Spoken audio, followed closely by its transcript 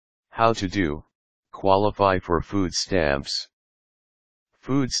How to do, qualify for food stamps.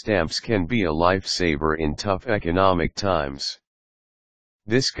 Food stamps can be a lifesaver in tough economic times.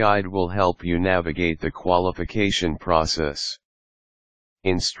 This guide will help you navigate the qualification process.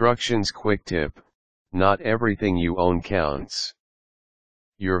 Instructions. Quick tip: not everything you own counts.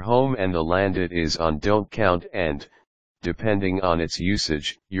 Your home and the land it is on don't count, and, depending on its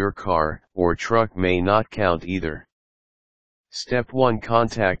usage, your car or truck may not count either. Step 1.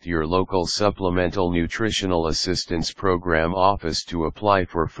 Contact your local Supplemental Nutritional Assistance Program office to apply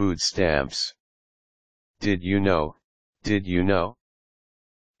for food stamps. Did you know?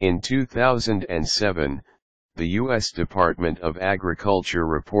 In 2007, the U.S. Department of Agriculture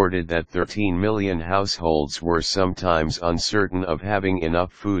reported that 13 million households were sometimes uncertain of having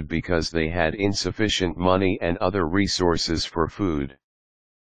enough food because they had insufficient money and other resources for food.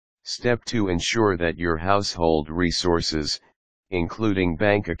 Step 2. Ensure that your household resources, including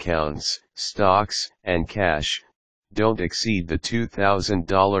bank accounts, stocks, and cash, don't exceed the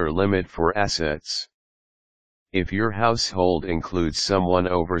 $2,000 limit for assets. If your household includes someone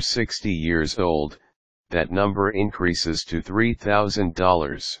over 60 years old, that number increases to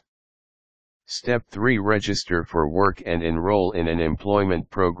 $3,000. Step 3. Register for work and enroll in an employment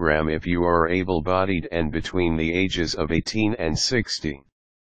program if you are able-bodied and between the ages of 18 and 60.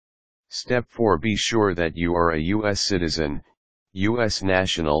 Step 4. Be sure that you are a U.S. citizen, U.S.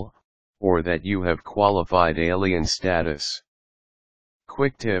 national, or that you have qualified alien status.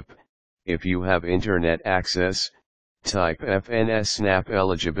 Quick tip: if you have internet access, type FNS SNAP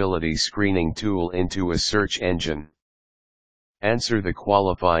eligibility screening tool into a search engine. Answer the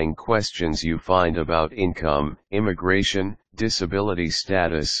qualifying questions you find about income, immigration, disability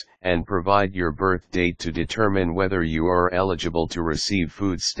status, and provide your birth date to determine whether you are eligible to receive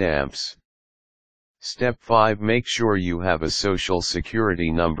food stamps. Step 5. Make sure you have a Social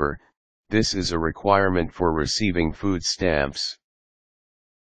Security number. This is a requirement for receiving food stamps.